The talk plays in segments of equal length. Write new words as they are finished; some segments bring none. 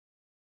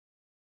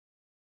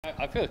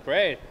I feel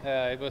great.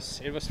 It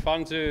was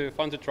fun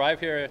to drive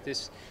here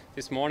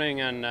this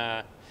morning, and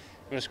it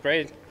was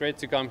great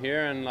to come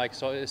here and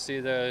see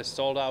the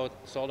sold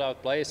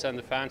out place, and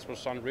the fans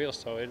was unreal.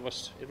 So it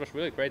was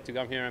really great to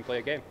come here and play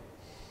a game.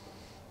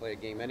 Play a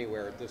game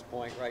anywhere at this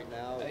point right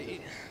now?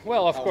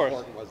 Well, of course. How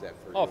important was that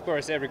for you? Of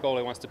course, every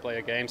goalie wants to play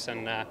a games,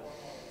 and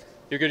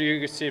you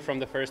could see from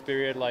the first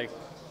period, like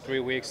 3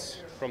 weeks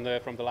from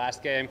the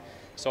last game.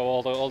 So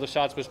all the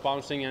shots was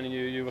bouncing, and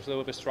you was a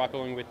little bit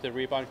struggling with the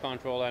rebound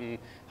control and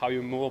how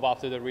you move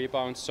after the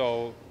rebound.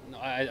 So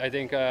I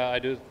think I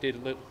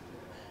did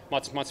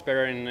much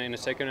better in the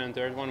second and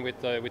third one with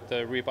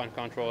the rebound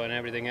control and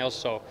everything else.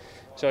 So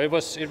it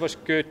was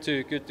good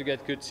to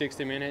get good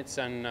 60 minutes,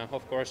 and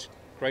of course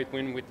great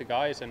win with the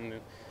guys, and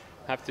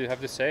have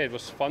to say it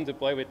was fun to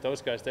play with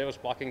those guys. They was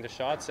blocking the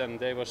shots and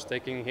they was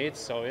taking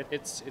hits, so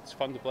it's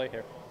fun to play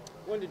here.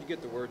 When did you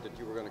get the word that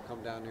you were going to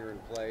come down here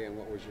and play, and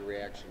what was your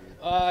reaction?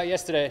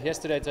 Yesterday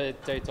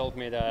they told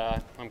me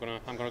that I'm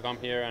gonna come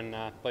here and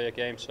play a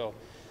game. So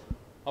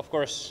of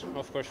course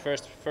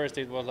first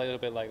it was a little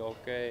bit like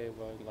okay,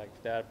 well, like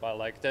that, but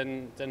like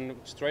then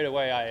straight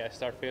away I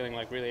start feeling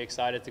like really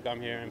excited to come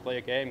here and play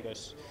a game,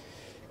 because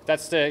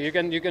that's you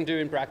can do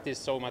in practice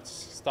so much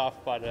stuff,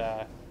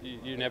 but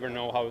you never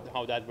know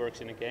how that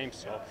works in a game.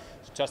 So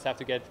you just have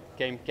to get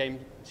game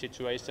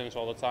situations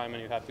all the time,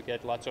 and you have to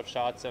get lots of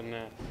shots. And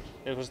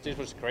this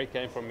was a great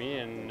game for me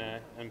and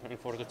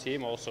for the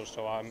team also.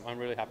 So I'm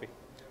really happy.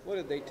 What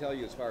did they tell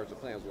you as far as the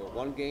plans? Well,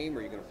 one game?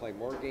 Are you going to play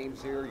more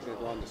games here? Are you going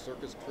to go on the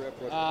circus trip?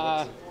 What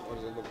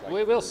does it look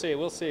like? We'll see.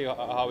 We'll see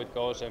how it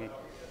goes. And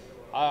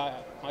I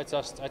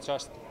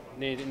just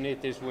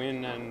need this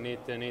win and need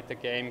the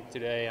game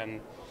today. And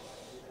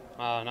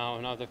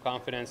now the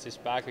confidence is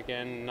back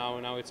again.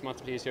 Now it's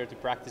much easier to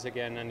practice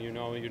again, and you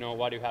know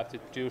what you have to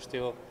do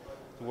still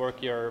to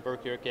work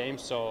your game.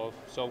 So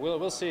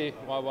we'll see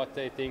what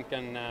they think,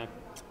 and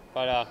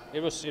but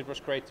it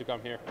was great to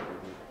come here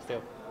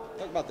still.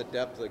 Talk about the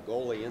depth of the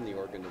goalie in the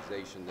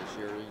organization this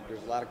year.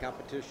 There's a lot of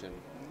competition.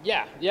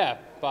 Yeah,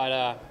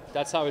 but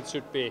that's how it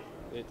should be.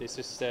 This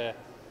is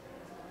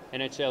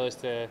NHL is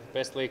the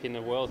best league in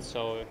the world,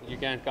 so you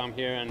can't come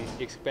here and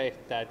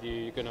expect that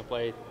you're gonna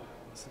play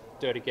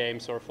 30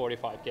 games or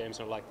 45 games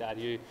or like that.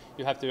 You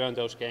have to earn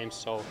those games.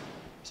 So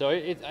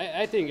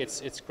I think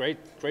it's great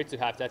to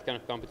have that kind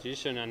of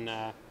competition,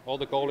 and all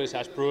the goalies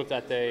has proved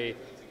that they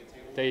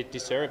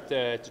deserve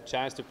the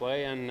chance to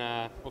play, and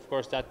of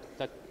course that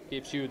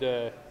gives you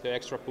the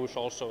extra push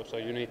also. So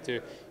you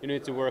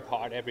need to work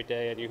hard every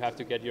day, and you have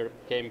to get your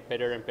game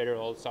better and better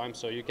all the time.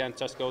 So you can't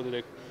just go to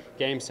the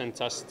games and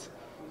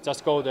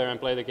just go there and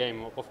play the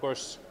game. Of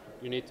course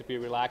you need to be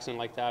relaxing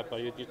like that,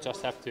 but you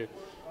just have to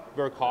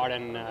work hard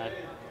and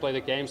play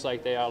the games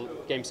like they are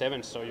game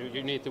 7. So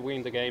you need to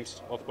win the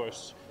games, of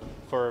course,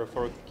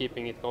 for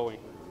keeping it going.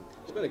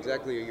 It's been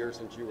exactly a year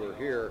since you were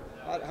here.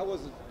 How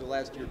was it the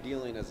last year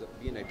dealing as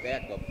being a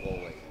backup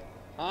goalie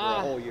for a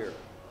whole year?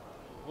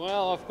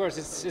 Well, of course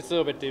it's a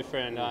little bit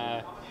different.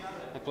 I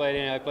played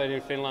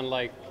in Finland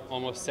like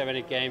almost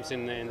 70 games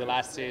in the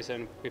last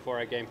season before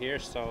I came here.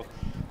 So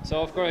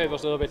of course it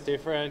was a little bit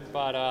different,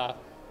 but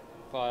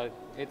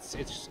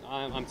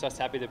I'm just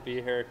happy to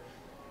be here.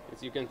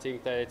 You can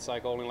think that it's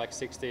like only like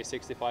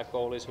 60-65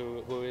 goalies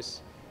who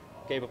is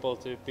capable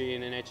to be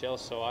in NHL.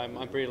 So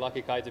I'm pretty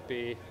lucky guy to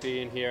be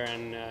in here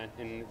and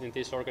in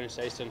this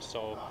organization.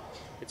 So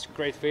it's a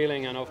great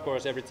feeling, and of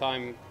course every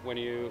time when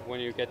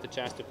you get the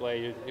chance to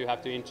play, you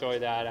have to enjoy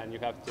that, and you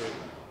have to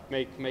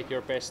make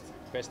your best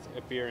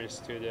appearance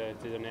to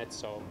the net.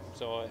 So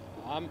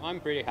I'm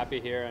pretty happy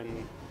here,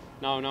 and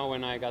now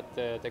when I got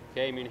the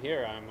game in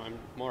here, I'm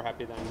more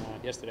happy than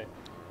yesterday.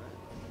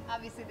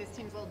 Obviously, this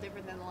team's a little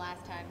different than the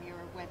last time you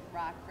were with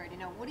Rockford.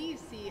 What do you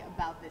see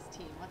about this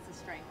team? What's the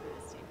strength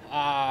of this team?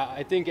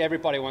 I think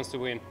everybody wants to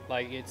win.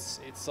 Like it's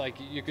like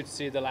you could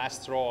see the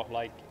last straw.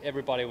 Like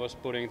everybody was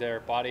putting their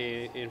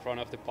body in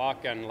front of the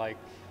puck, and like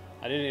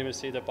I didn't even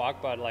see the puck,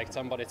 but like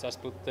somebody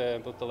just put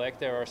the leg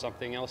there or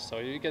something else. So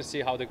you can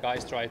see how the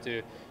guys try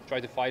to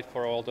fight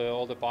for all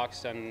the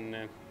pucks, and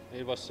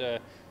it was.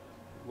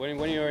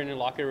 When you're in the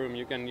locker room,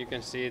 you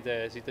can see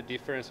the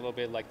difference a little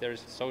bit. Like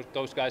there's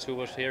those guys who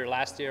was here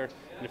last year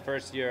in the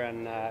first year,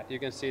 and you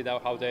can see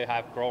how they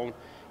have grown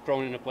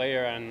in a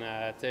player, and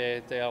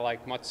they are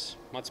like much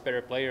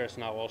better players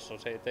now. Also,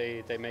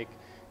 they make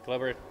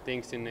clever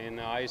things in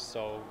the ice.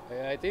 So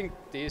I think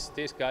these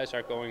guys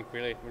are going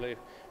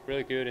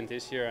really good in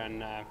this year.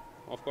 And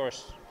of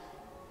course,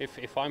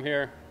 if I'm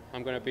here,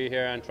 I'm going to be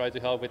here and try to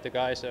help with the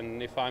guys.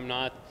 And if I'm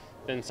not,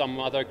 then some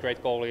other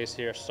great goalie is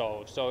here.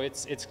 So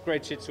it's a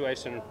great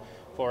situation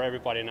for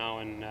everybody now,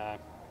 and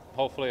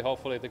hopefully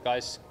the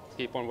guys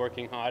keep on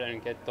working hard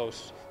and get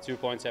those 2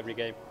 points every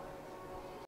game.